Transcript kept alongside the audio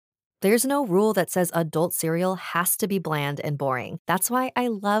There's no rule that says adult cereal has to be bland and boring. That's why I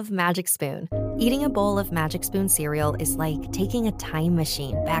love Magic Spoon. Eating a bowl of Magic Spoon cereal is like taking a time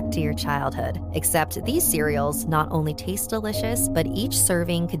machine back to your childhood. Except these cereals not only taste delicious, but each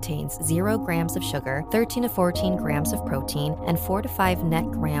serving contains 0 grams of sugar, 13 to 14 grams of protein, and 4 to 5 net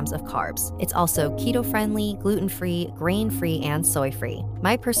grams of carbs. It's also keto-friendly, gluten-free, grain-free, and soy-free.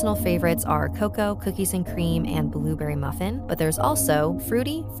 My personal favorites are cocoa, cookies and cream, and blueberry muffin, but there's also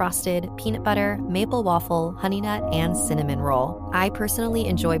fruity, frosted, peanut butter, maple waffle, honey nut, and cinnamon roll. I personally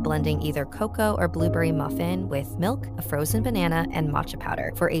enjoy blending either cocoa or blueberry muffin with milk, a frozen banana, and matcha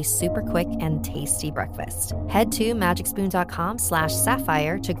powder for a super quick and tasty breakfast. Head to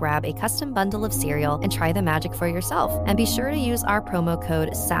magicspoon.com/sapphire to grab a custom bundle of cereal and try the magic for yourself. And be sure to use our promo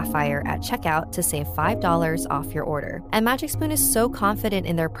code SAPPHIRE at checkout to save $5 off your order. And Magic Spoon is so confident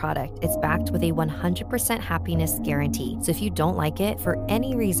in their product, it's backed with a 100% happiness guarantee. So if you don't like it for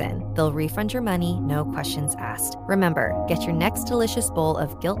any reason, they'll refund your money, no questions asked. Remember, get your next delicious bowl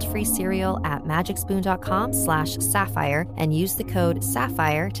of guilt-free cereal at magicspoon.com/sapphire and use the code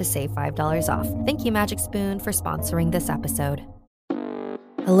SAPPHIRE to save $5 off. Thank you, Magic Spoon, for sponsoring this episode.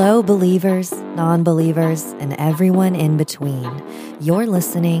 Hello, believers, non-believers, and everyone in between. You're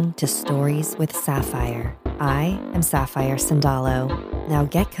listening to Stories with Sapphire. I am Sapphire Sandalo. Now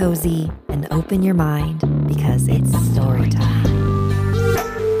get cozy and open your mind because it's story time.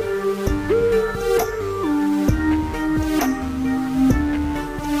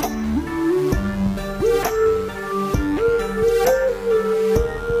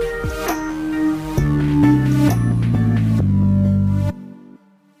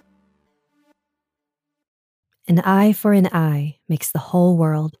 An eye for an eye makes the whole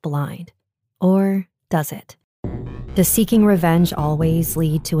world blind. Or does it? Does seeking revenge always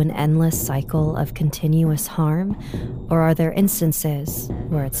lead to an endless cycle of continuous harm? Or are there instances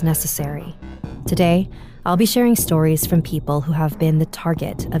where it's necessary? Today, I'll be sharing stories from people who have been the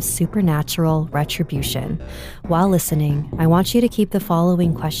target of supernatural retribution. While listening, I want you to keep the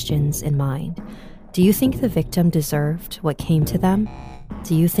following questions in mind. Do you think the victim deserved what came to them?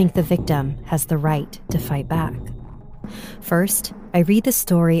 Do you think the victim has the right to fight back? First, I read the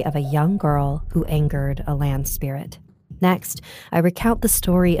story of a young girl who angered a land spirit. Next, I recount the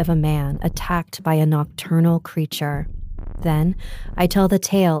story of a man attacked by a nocturnal creature. Then, I tell the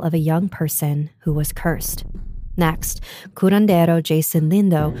tale of a young person who was cursed. Next, curandero Jason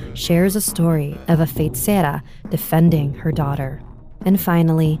Lindo shares a story of a feiticera defending her daughter. And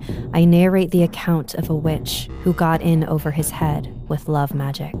finally, I narrate the account of a witch who got in over his head with love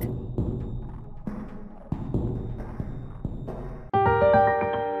magic.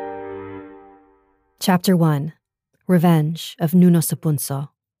 Chapter 1. Revenge of Nuno Sapunso.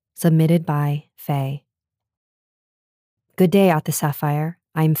 Submitted by Faye. Good day, Ate Sapphire.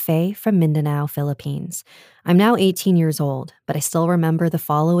 I'm Faye from Mindanao, Philippines. I'm now 18 years old, but I still remember the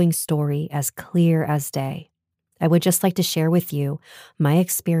following story as clear as day. I would just like to share with you my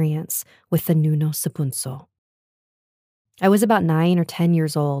experience with the Nuno Sapunso. I was about 9 or 10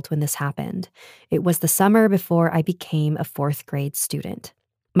 years old when this happened. It was the summer before I became a 4th grade student.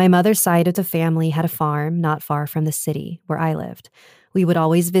 My mother's side of the family had a farm not far from the city where I lived. We would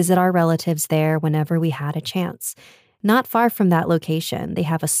always visit our relatives there whenever we had a chance. Not far from that location, they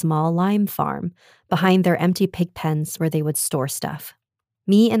have a small lime farm behind their empty pig pens where they would store stuff.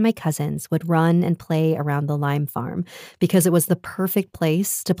 Me and my cousins would run and play around the lime farm because it was the perfect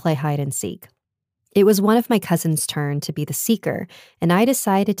place to play hide and seek. It was one of my cousins' turn to be the seeker, and I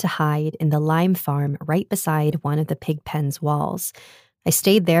decided to hide in the lime farm right beside one of the pig pen's walls. I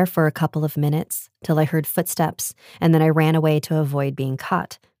stayed there for a couple of minutes till I heard footsteps, and then I ran away to avoid being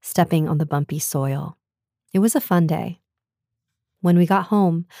caught, stepping on the bumpy soil. It was a fun day. When we got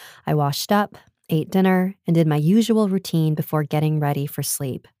home, I washed up, ate dinner, and did my usual routine before getting ready for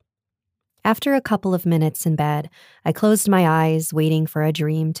sleep. After a couple of minutes in bed, I closed my eyes, waiting for a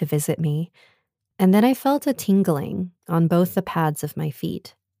dream to visit me, and then I felt a tingling on both the pads of my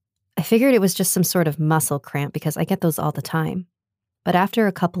feet. I figured it was just some sort of muscle cramp because I get those all the time. But after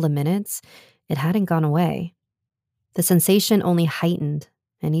a couple of minutes, it hadn't gone away. The sensation only heightened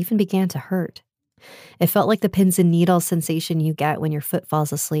and even began to hurt. It felt like the pins and needles sensation you get when your foot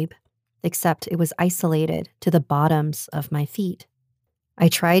falls asleep, except it was isolated to the bottoms of my feet. I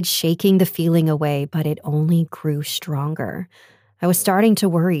tried shaking the feeling away, but it only grew stronger. I was starting to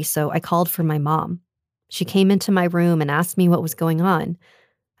worry, so I called for my mom. She came into my room and asked me what was going on.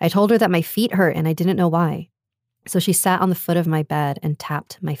 I told her that my feet hurt and I didn't know why. So she sat on the foot of my bed and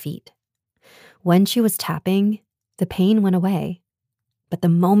tapped my feet. When she was tapping, the pain went away. But the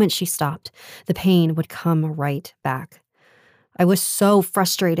moment she stopped, the pain would come right back. I was so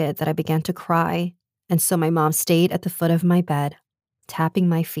frustrated that I began to cry, and so my mom stayed at the foot of my bed, tapping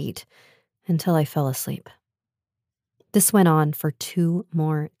my feet until I fell asleep. This went on for 2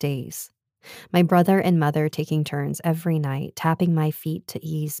 more days. My brother and mother taking turns every night, tapping my feet to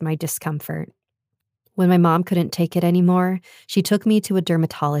ease my discomfort. When my mom couldn't take it anymore, she took me to a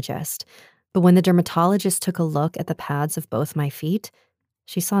dermatologist. But when the dermatologist took a look at the pads of both my feet,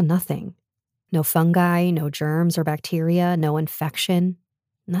 she saw nothing. No fungi, no germs or bacteria, no infection,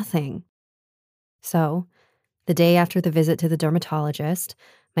 nothing. So, the day after the visit to the dermatologist,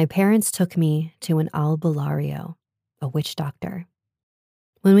 my parents took me to an albulario, a witch doctor.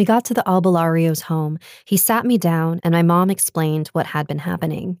 When we got to the albulario's home, he sat me down and my mom explained what had been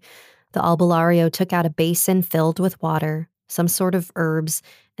happening. The albulario took out a basin filled with water, some sort of herbs,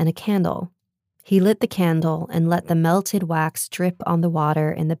 and a candle. He lit the candle and let the melted wax drip on the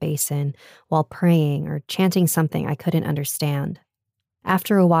water in the basin while praying or chanting something I couldn't understand.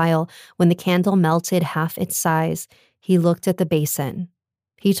 After a while, when the candle melted half its size, he looked at the basin.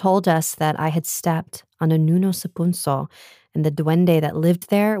 He told us that I had stepped on a Nuno Sapunso, and the duende that lived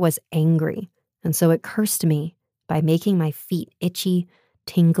there was angry, and so it cursed me by making my feet itchy,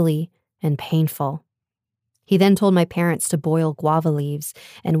 tingly, and painful. He then told my parents to boil guava leaves,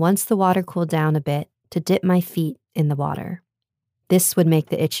 and once the water cooled down a bit, to dip my feet in the water. This would make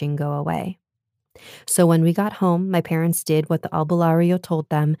the itching go away. So when we got home, my parents did what the albulario told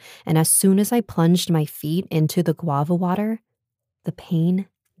them, and as soon as I plunged my feet into the guava water, the pain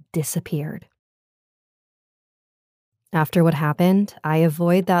disappeared. After what happened, I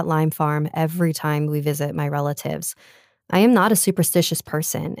avoid that lime farm every time we visit my relatives. I am not a superstitious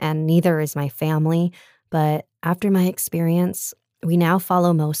person, and neither is my family, but after my experience, we now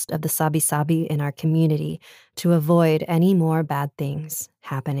follow most of the sabi-sabi in our community to avoid any more bad things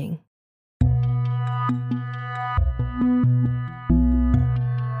happening.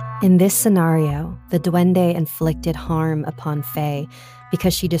 In this scenario, the duende inflicted harm upon Faye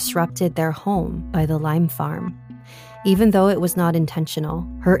because she disrupted their home by the lime farm. Even though it was not intentional,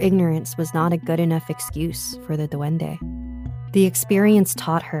 her ignorance was not a good enough excuse for the duende. The experience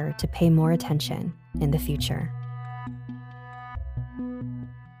taught her to pay more attention in the future.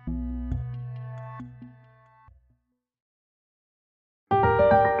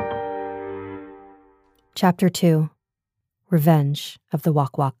 Chapter 2, Revenge of the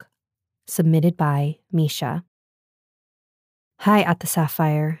Wak-Wak, submitted by Misha. Hi, at the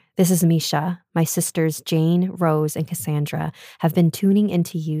Sapphire. This is Misha. My sisters Jane, Rose, and Cassandra have been tuning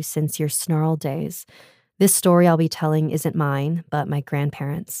into you since your snarl days. This story I'll be telling isn't mine, but my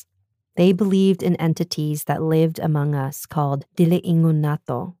grandparents'. They believed in entities that lived among us called Diliingun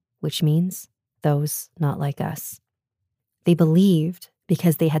Nato, which means those not like us. They believed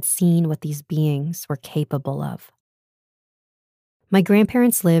because they had seen what these beings were capable of. My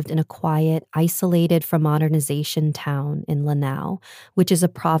grandparents lived in a quiet, isolated from modernization town in Lanao, which is a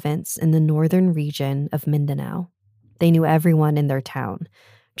province in the northern region of Mindanao. They knew everyone in their town.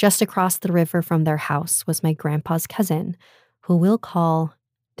 Just across the river from their house was my grandpa's cousin, who we'll call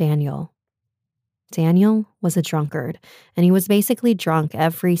Daniel. Daniel was a drunkard, and he was basically drunk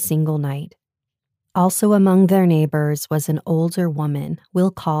every single night. Also among their neighbors was an older woman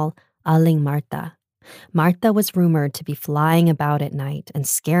we'll call Aling Marta. Marta was rumored to be flying about at night and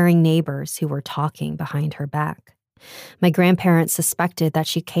scaring neighbors who were talking behind her back. My grandparents suspected that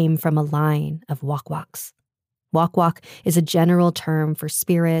she came from a line of wak-waks. Wak-wak is a general term for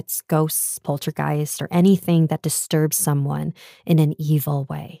spirits, ghosts, poltergeists, or anything that disturbs someone in an evil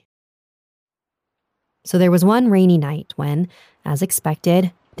way. So there was one rainy night when, as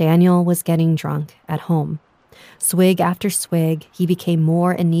expected, Daniel was getting drunk at home. Swig after swig, he became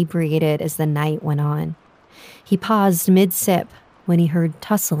more inebriated as the night went on. He paused mid-sip when he heard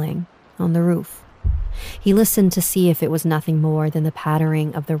tussling on the roof. He listened to see if it was nothing more than the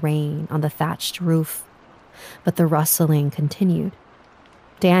pattering of the rain on the thatched roof. But the rustling continued.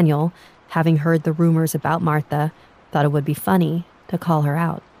 Daniel, having heard the rumors about Martha, thought it would be funny to call her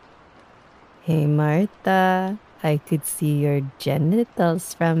out. "Hey, Martha, I could see your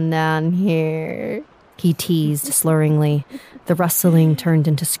genitals from down here," he teased slurringly. The rustling turned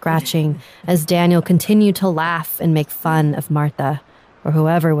into scratching as Daniel continued to laugh and make fun of Martha, or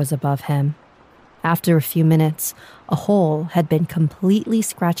whoever was above him. After a few minutes, a hole had been completely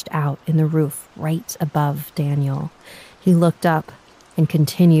scratched out in the roof right above Daniel. He looked up and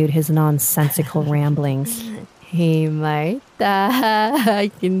continued his nonsensical ramblings. "Hey, Martha, I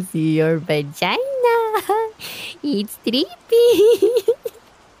can see your vagina. It's trippy."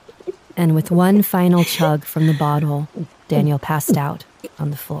 And with one final chug from the bottle, Daniel passed out on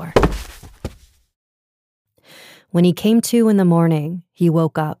the floor. When he came to in the morning, he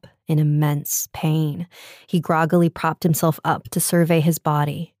woke up in immense pain. He groggily propped himself up to survey his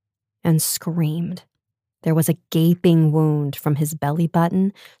body and screamed. There was a gaping wound from his belly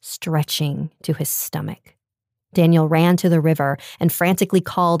button stretching to his stomach. Daniel ran to the river and frantically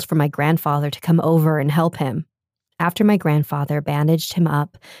called for my grandfather to come over and help him. After my grandfather bandaged him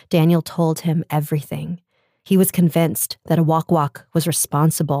up, Daniel told him everything. He was convinced that a Wak-Wak was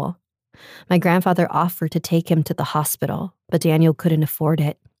responsible. My grandfather offered to take him to the hospital, but Daniel couldn't afford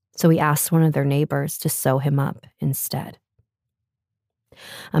it, so he asked one of their neighbors to sew him up instead.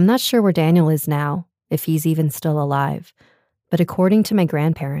 I'm not sure where Daniel is now, if he's even still alive, but according to my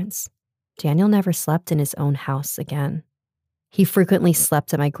grandparents, Daniel never slept in his own house again. He frequently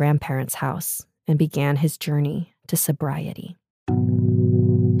slept at my grandparents' house and began his journey to sobriety.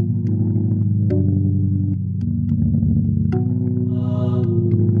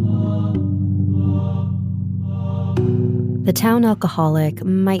 The town alcoholic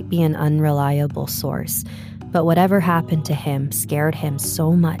might be an unreliable source, but whatever happened to him scared him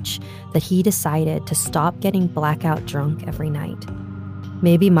so much that he decided to stop getting blackout drunk every night.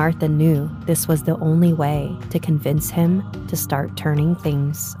 Maybe Martha knew this was the only way to convince him to start turning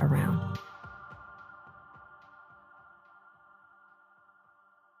things around.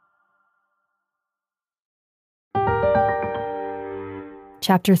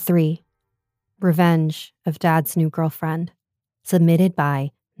 Chapter 3. Revenge of Dad's New Girlfriend. Submitted by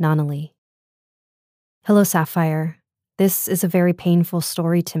Nonali. Hello, Sapphire. This is a very painful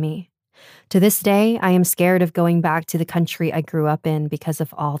story to me. To this day, I am scared of going back to the country I grew up in because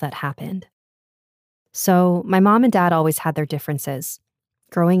of all that happened. So, my mom and dad always had their differences.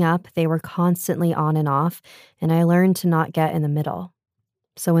 Growing up, they were constantly on and off, and I learned to not get in the middle.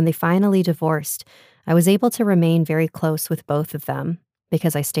 So when they finally divorced, I was able to remain very close with both of them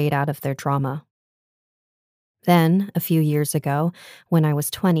because I stayed out of their drama. Then, a few years ago, when I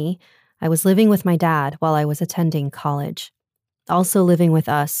was 20, I was living with my dad while I was attending college. Also living with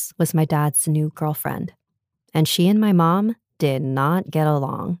us was my dad's new girlfriend, and she and my mom did not get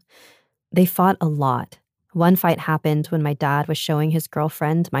along. They fought a lot. One fight happened when my dad was showing his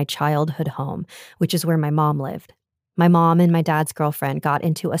girlfriend my childhood home, which is where my mom lived. My mom and my dad's girlfriend got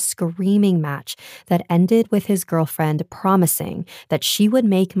into a screaming match that ended with his girlfriend promising that she would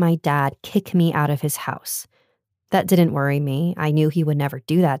make my dad kick me out of his house. That didn't worry me. I knew he would never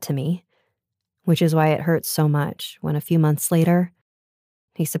do that to me, which is why it hurt so much when a few months later,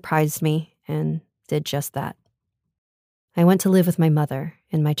 he surprised me and did just that. I went to live with my mother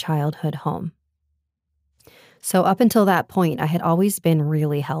in my childhood home. So up until that point, I had always been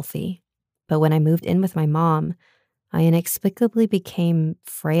really healthy. But when I moved in with my mom, I inexplicably became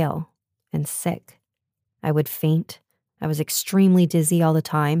frail and sick. I would faint. I was extremely dizzy all the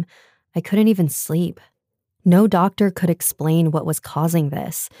time. I couldn't even sleep. No doctor could explain what was causing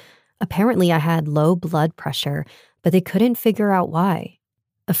this. Apparently, I had low blood pressure, but they couldn't figure out why.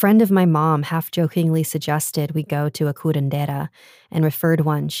 A friend of my mom half-jokingly suggested we go to a curandera and referred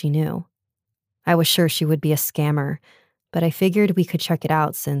one she knew. I was sure she would be a scammer, but I figured we could check it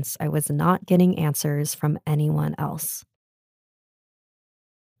out since I was not getting answers from anyone else.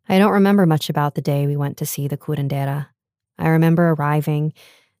 I don't remember much about the day we went to see the curandera. I remember arriving,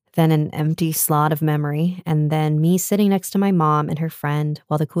 then an empty slot of memory, and then me sitting next to my mom and her friend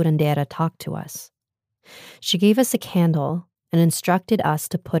while the curandera talked to us. She gave us a candle and instructed us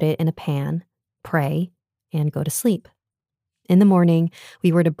to put it in a pan, pray, and go to sleep. In the morning,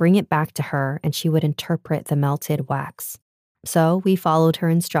 we were to bring it back to her and she would interpret the melted wax. So we followed her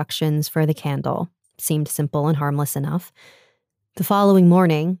instructions for the candle. Seemed simple and harmless enough. The following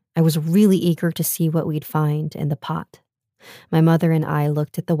morning, I was really eager to see what we'd find in the pot. My mother and I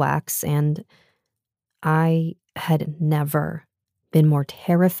looked at the wax, and I had never been more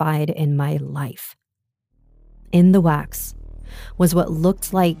terrified in my life. In the wax was what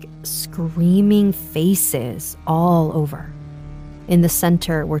looked like screaming faces all over. In the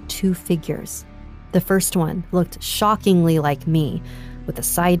center were two figures. The first one looked shockingly like me, with a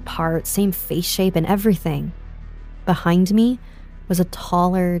side part, same face shape and everything. Behind me was a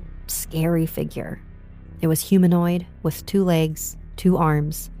taller, scary figure. It was humanoid, with 2 legs, 2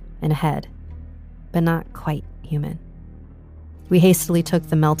 arms, and a head, but not quite human. We hastily took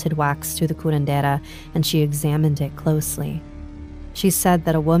the melted wax to the curandera, and she examined it closely. She said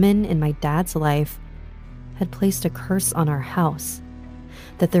that a woman in my dad's life had placed a curse on our house,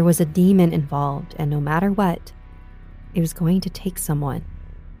 that there was a demon involved, and no matter what, it was going to take someone,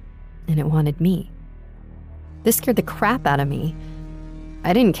 and it wanted me. This scared the crap out of me.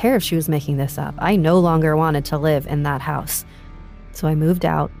 I didn't care if she was making this up. I no longer wanted to live in that house. So I moved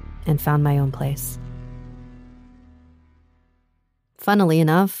out and found my own place. Funnily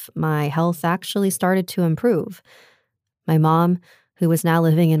enough, my health actually started to improve. My mom, who was now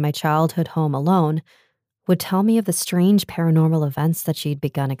living in my childhood home alone, would tell me of the strange paranormal events that she'd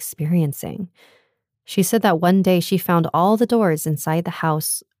begun experiencing. She said that one day she found all the doors inside the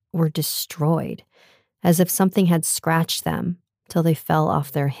house were destroyed, as if something had scratched them till they fell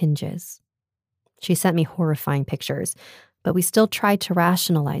off their hinges. She sent me horrifying pictures, but we still tried to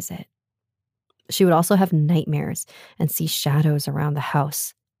rationalize it. She would also have nightmares and see shadows around the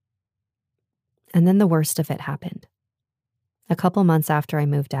house. And then the worst of it happened. A couple months after I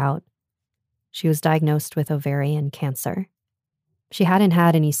moved out, she was diagnosed with ovarian cancer. She hadn't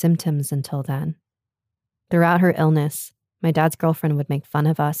had any symptoms until then. Throughout her illness, my dad's girlfriend would make fun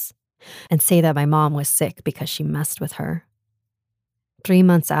of us and say that my mom was sick because she messed with her. 3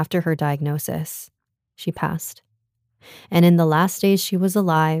 months after her diagnosis, she passed. And in the last days she was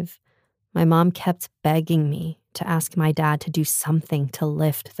alive, my mom kept begging me to ask my dad to do something to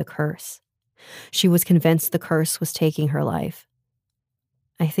lift the curse. She was convinced the curse was taking her life.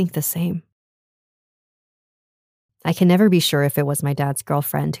 I think the same. I can never be sure if it was my dad's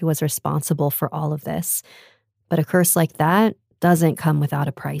girlfriend who was responsible for all of this, but a curse like that doesn't come without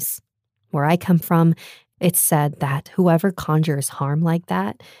a price. Where I come from, it's said that whoever conjures harm like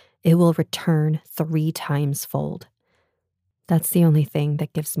that, it will return 3 times fold. That's the only thing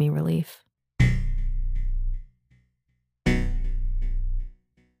that gives me relief.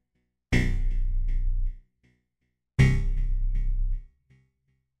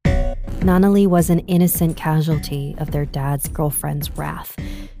 Nanali was an innocent casualty of their dad's girlfriend's wrath.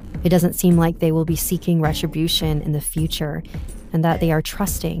 It doesn't seem like they will be seeking retribution in the future, and that they are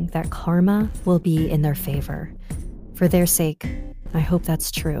trusting that karma will be in their favor. For their sake, I hope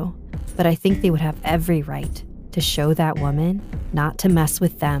that's true, but I think they would have every right to show that woman not to mess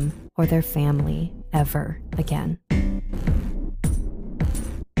with them or their family ever again.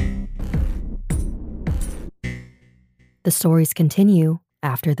 The stories continue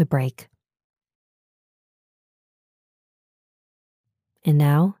after the break. And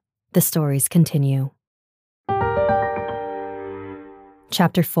now, the stories continue.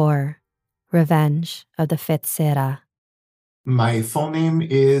 Chapter 4, Revenge of the Fifth Sera. My full name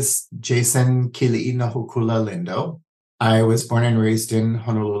is Jason Kili'inahukula Lindo. I was born and raised in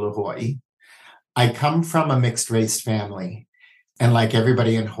Honolulu, Hawaii. I come from a mixed race family. And like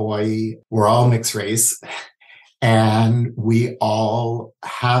everybody in Hawaii, we're all mixed race. And we all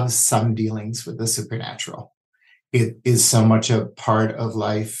have some dealings with the supernatural. It is so much a part of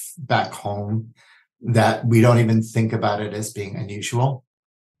life back home that we don't even think about it as being unusual.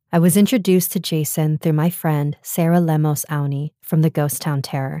 I was introduced to Jason through my friend Sarah Lemos Auni from the Ghost Town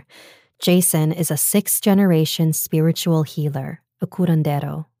Terror. Jason is a 6th-generation spiritual healer, a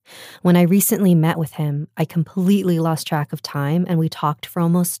curandero. When I recently met with him, I completely lost track of time and we talked for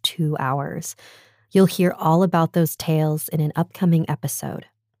almost 2 hours. You'll hear all about those tales in an upcoming episode.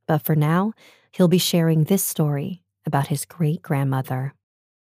 But for now, he'll be sharing this story about his great-grandmother.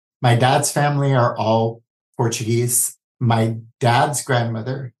 My dad's family are all Portuguese. My dad's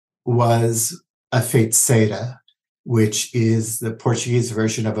grandmother was a feiticeira, which is the Portuguese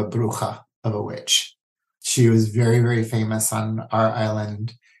version of a bruja, of a witch. She was very, very famous on our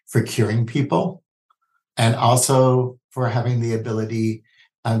island for curing people and also for having the ability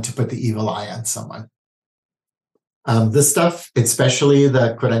to put the evil eye on someone. This stuff, especially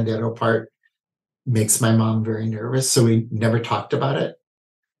the curandero part, makes my mom very nervous, so we never talked about it.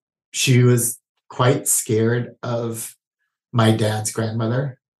 She was quite scared of my dad's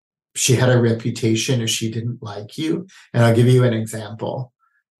grandmother. She had a reputation if she didn't like you. And I'll give you an example.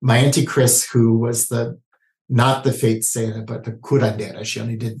 My Auntie Chris, who was not the feiticeira, but the curandera, she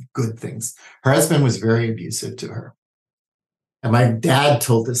only did good things. Her husband was very abusive to her. And my dad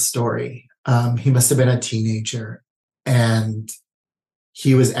told this story. He must have been a teenager. And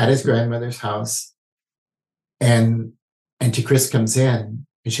he was at his grandmother's house. And Auntie Chris comes in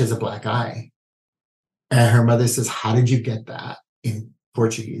and she has a black eye. And her mother says, "How did you get that?" in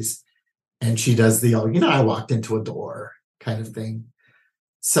Portuguese. And she does the, I walked into a door kind of thing.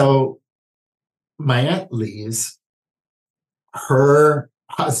 So my aunt leaves. Her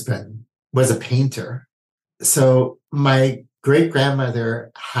husband was a painter. So my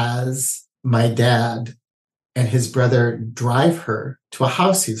great-grandmother has my dad and his brother drive her to a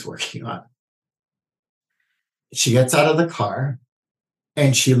house he's working on. She gets out of the car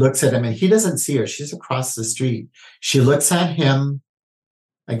and she looks at him and he doesn't see her. She's across the street. She looks at him,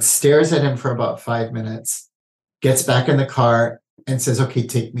 stares at him for about 5 minutes, gets back in the car and says, "Okay,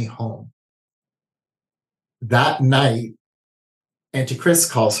 take me home." That night, Auntie Chris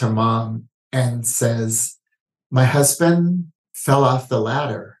calls her mom and says, "My husband fell off the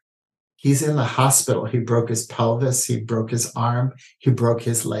ladder. He's in the hospital. He broke his pelvis. He broke his arm. He broke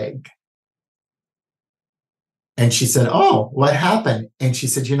his leg. And she said, oh, what happened? And she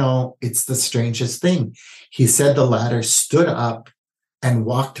said, it's the strangest thing. He said the ladder stood up and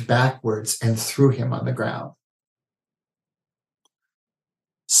walked backwards and threw him on the ground.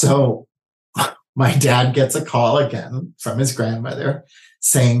 So my dad gets a call again from his grandmother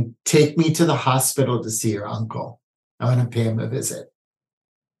saying, take me to the hospital to see your uncle. I want to pay him a visit.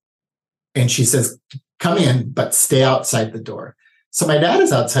 And she says, come in, but stay outside the door. So my dad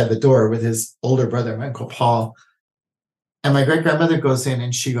is outside the door with his older brother, my Uncle Paul. And my great-grandmother goes in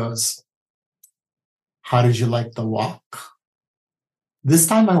and she goes, how did you like the walk? This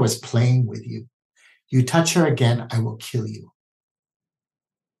time I was playing with you. You touch her again, I will kill you.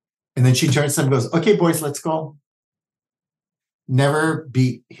 And then she turns to him and goes, okay, boys, let's go. Never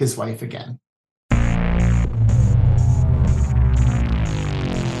beat his wife again.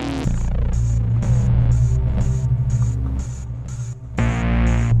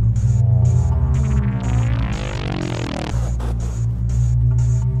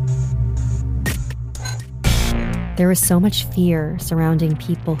 There is so much fear surrounding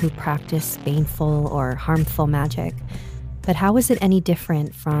people who practice baneful or harmful magic. But how is it any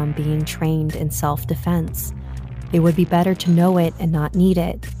different from being trained in self-defense? It would be better to know it and not need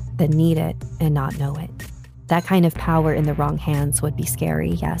it than need it and not know it. That kind of power in the wrong hands would be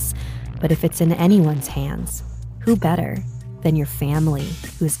scary, yes. But if it's in anyone's hands, who better than your family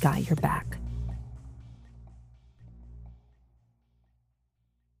who's got your back?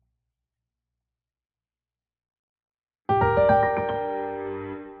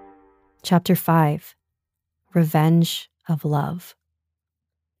 Chapter 5. Revenge of Love.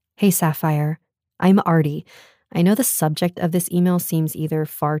 Hey, Sapphire. I'm Artie. I know the subject of this email seems either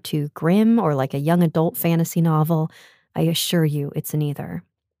far too grim or like a young adult fantasy novel. I assure you it's neither.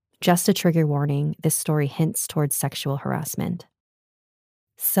 Just a trigger warning, this story hints towards sexual harassment.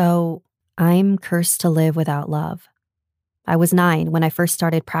 So, I'm cursed to live without love. I was 9 when I first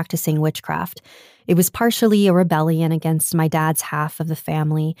started practicing witchcraft. It was partially a rebellion against my dad's half of the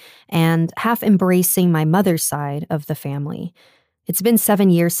family and half embracing my mother's side of the family. It's been 7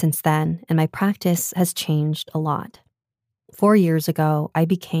 years since then, and my practice has changed a lot. 4 years ago, I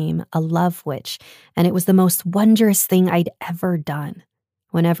became a love witch, and it was the most wondrous thing I'd ever done.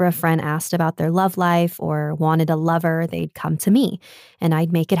 Whenever a friend asked about their love life or wanted a lover, they'd come to me, and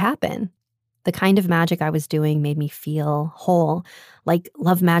I'd make it happen. The kind of magic I was doing made me feel whole, like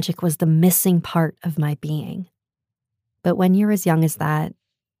love magic was the missing part of my being. But when you're as young as that,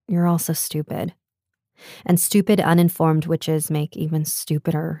 you're also stupid. And stupid, uninformed witches make even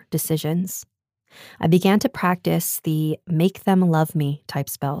stupider decisions. I began to practice the make them love me type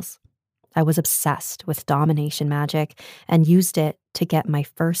spells. I was obsessed with domination magic and used it to get my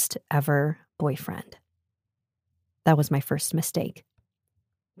first ever boyfriend. That was my first mistake.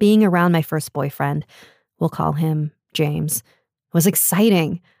 Being around my first boyfriend, we'll call him James, was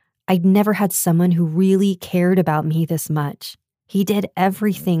exciting. I'd never had someone who really cared about me this much. He did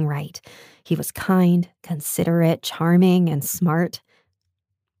everything right. He was kind, considerate, charming, and smart.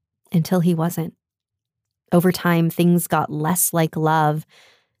 Until he wasn't. Over time, things got less like love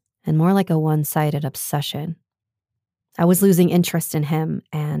and more like a one-sided obsession. I was losing interest in him,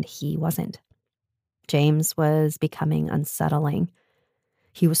 and he wasn't. James was becoming unsettling.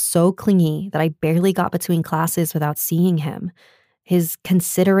 He was so clingy that I barely got between classes without seeing him. His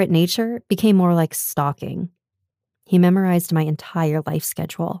considerate nature became more like stalking. He memorized my entire life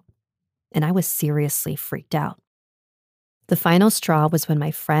schedule, and I was seriously freaked out. The final straw was when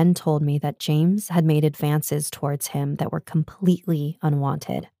my friend told me that James had made advances towards him that were completely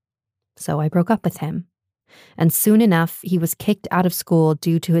unwanted. So I broke up with him. And soon enough, he was kicked out of school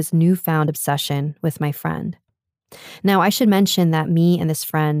due to his newfound obsession with my friend. Now, I should mention that me and this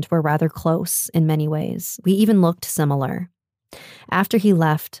friend were rather close in many ways. We even looked similar. After he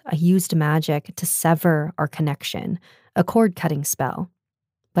left, I used magic to sever our connection, a cord-cutting spell.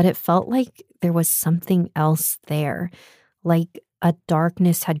 But it felt like there was something else there, like a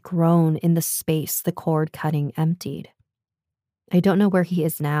darkness had grown in the space the cord-cutting emptied. I don't know where he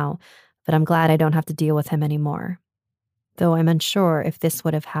is now, but I'm glad I don't have to deal with him anymore. Though I'm unsure if this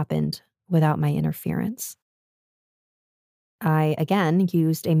would have happened without my interference. I, again,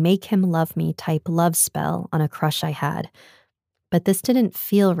 used a make him love me type love spell on a crush I had. But this didn't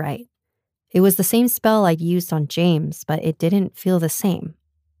feel right. It was the same spell I'd used on James, but it didn't feel the same.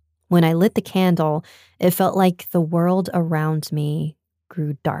 When I lit the candle, it felt like the world around me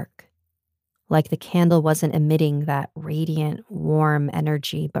grew dark. Like the candle wasn't emitting that radiant, warm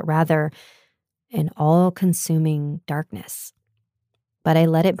energy, but rather an all-consuming darkness. but I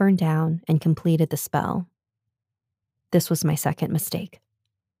let it burn down and completed the spell. This was my second mistake.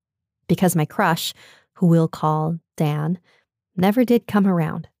 Because my crush, who we'll call Dan, never did come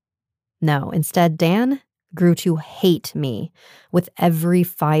around. No, instead, Dan grew to hate me with every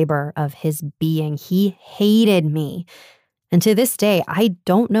fiber of his being. He hated me. And to this day, I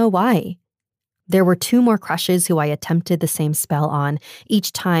don't know why. There were 2 more crushes who I attempted the same spell on.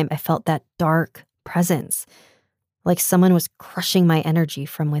 Each time I felt that dark presence, like someone was crushing my energy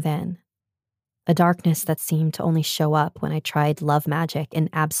from within. A darkness that seemed to only show up when I tried love magic in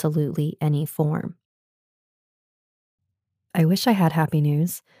absolutely any form. I wish I had happy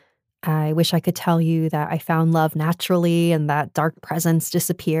news. I wish I could tell you that I found love naturally and that dark presence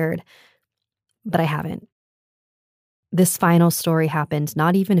disappeared, but I haven't. This final story happened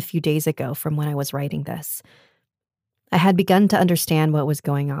not even a few days ago from when I was writing this. I had begun to understand what was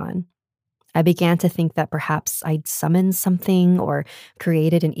going on. I began to think that perhaps I'd summoned something or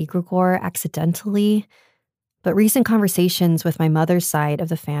created an egregore accidentally, but recent conversations with my mother's side of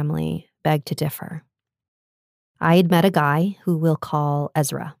the family begged to differ. I had met a guy who we'll call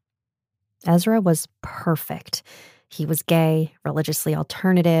Ezra. Ezra was perfect. He was gay, religiously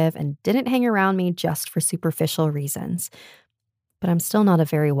alternative, and didn't hang around me just for superficial reasons. But I'm still not a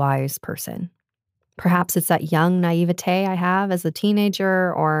very wise person. Perhaps it's that young naivete I have as a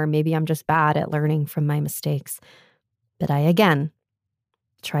teenager, or maybe I'm just bad at learning from my mistakes. But I, again,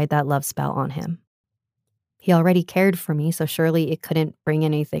 tried that love spell on him. He already cared for me, so surely it couldn't bring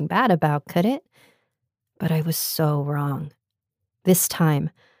anything bad about, could it? But I was so wrong. This time,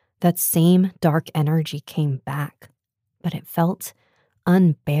 that same dark energy came back, but it felt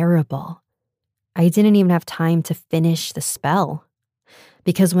unbearable. I didn't even have time to finish the spell,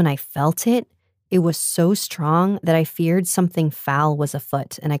 because when I felt it, it was so strong that I feared something foul was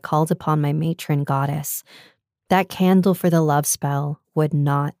afoot, and I called upon my matron goddess. That candle for the love spell would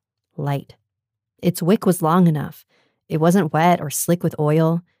not light. Its wick was long enough. It wasn't wet or slick with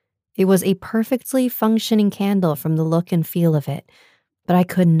oil. It was a perfectly functioning candle from the look and feel of it, but I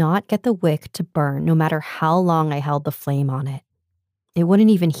could not get the wick to burn no matter how long I held the flame on it. It wouldn't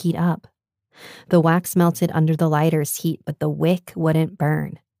even heat up. The wax melted under the lighter's heat, but the wick wouldn't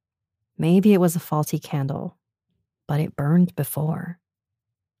burn. Maybe it was a faulty candle, but it burned before.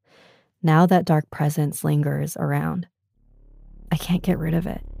 Now that dark presence lingers around. I can't get rid of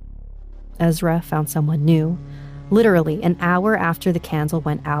it. Ezra found someone new. Literally, an hour after the candle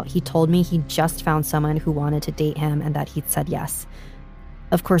went out, he told me he just found someone who wanted to date him and that he'd said yes.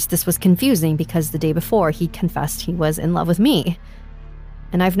 Of course, this was confusing because the day before, he confessed he was in love with me.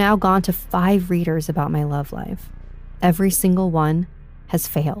 And I've now gone to 5 readers about my love life. Every single one has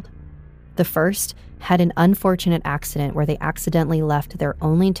failed. The first had an unfortunate accident where they accidentally left their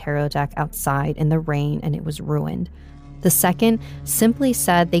only tarot deck outside in the rain and it was ruined. The second simply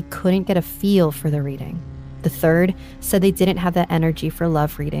said they couldn't get a feel for the reading. The third said they didn't have that energy for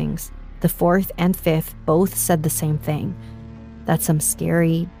love readings. The fourth and fifth both said the same thing, that some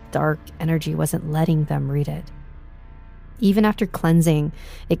scary, dark energy wasn't letting them read it. Even after cleansing,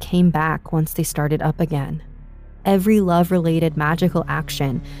 it came back once they started up again. Every love-related magical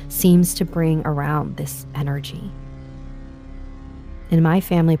action seems to bring around this energy. In my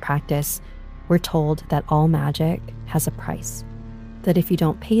family practice, we're told that all magic has a price, that if you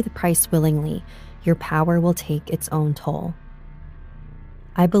don't pay the price willingly, your power will take its own toll.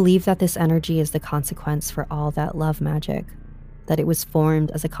 I believe that this energy is the consequence for all that love magic, that it was formed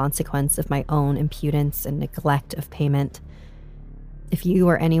as a consequence of my own impudence and neglect of payment. If you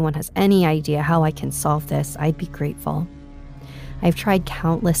or anyone has any idea how I can solve this, I'd be grateful. I've tried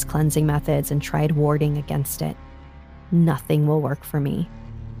countless cleansing methods and tried warding against it. Nothing will work for me.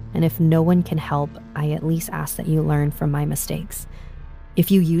 And if no one can help, I at least ask that you learn from my mistakes. If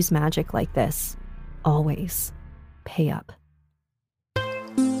you use magic like this, always pay up.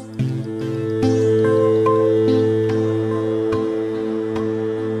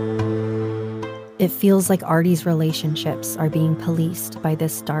 It feels like Artie's relationships are being policed by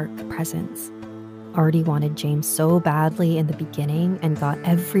this dark presence. Artie wanted James so badly in the beginning and got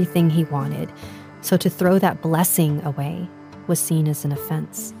everything he wanted, so to throw that blessing away was seen as an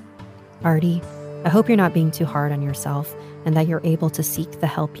offense. Artie, I hope you're not being too hard on yourself and that you're able to seek the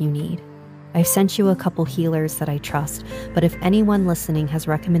help you need. I've sent you a couple healers that I trust, but if anyone listening has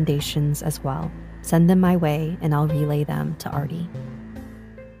recommendations as well, send them my way and I'll relay them to Artie.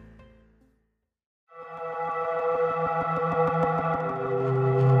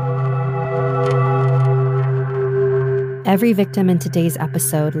 Every victim in today's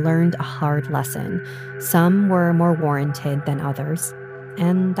episode learned a hard lesson. Some were more warranted than others,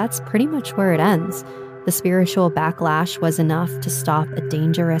 and that's pretty much where it ends. The spiritual backlash was enough to stop a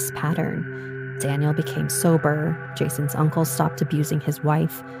dangerous pattern. Daniel became sober. Jason's uncle stopped abusing his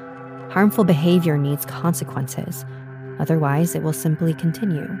wife. Harmful behavior needs consequences. Otherwise, it will simply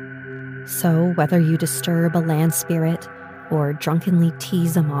continue. So, whether you disturb a land spirit, or drunkenly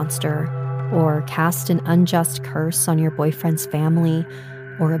tease a monster, or cast an unjust curse on your boyfriend's family,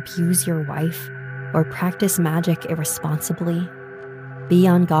 or abuse your wife, or practice magic irresponsibly, be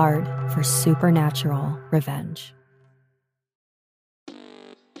on guard for supernatural revenge.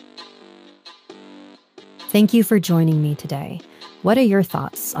 Thank you for joining me today. What are your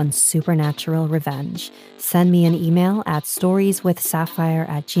thoughts on supernatural revenge? Send me an email at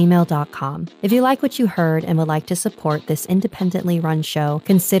storieswithsapphire@gmail.com. If you like what you heard and would like to support this independently run show,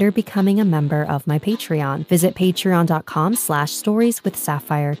 consider becoming a member of my Patreon. Visit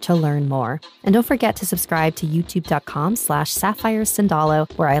patreon.com/storieswithsapphire to learn more. And don't forget to subscribe to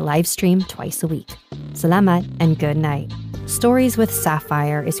youtube.com/sapphiresandalo, where I live stream twice a week. Salamat and good night. Stories with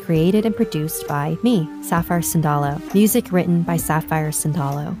Sapphire is created and produced by me, Sapphire Sandalo. Music written by Sapphire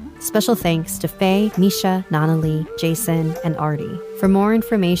Sandalo. Special thanks to Faye, Misha, Nanali, Jason, and Artie. For more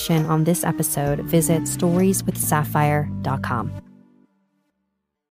information on this episode, visit storieswithsapphire.com.